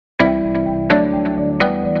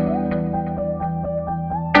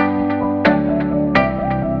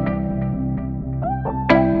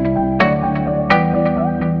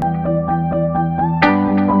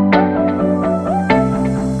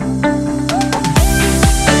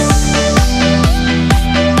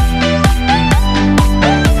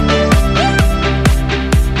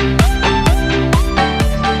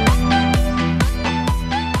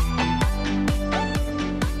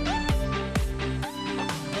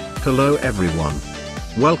Hello everyone.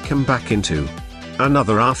 Welcome back into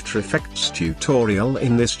another After Effects tutorial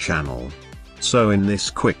in this channel. So in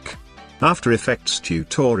this quick After Effects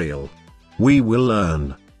tutorial, we will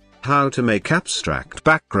learn how to make abstract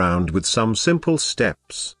background with some simple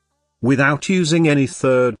steps, without using any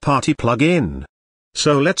third-party plugin.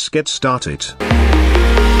 So let's get started.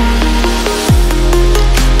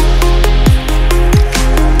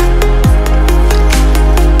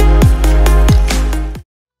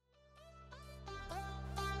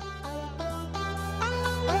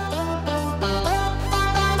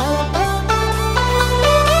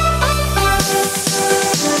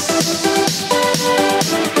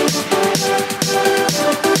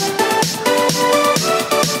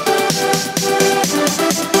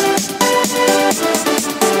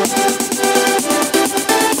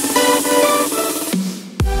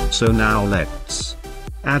 So now let's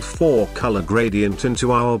add 4 color gradient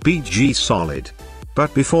into our BG solid.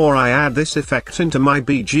 But before I add this effect into my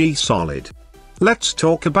BG solid, let's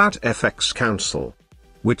talk about FX Console,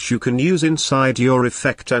 which you can use inside your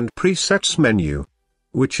Effect and Presets menu,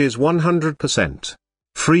 which is 100%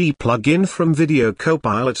 free plugin from Video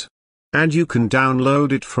Copilot, and you can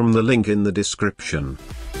download it from the link in the description.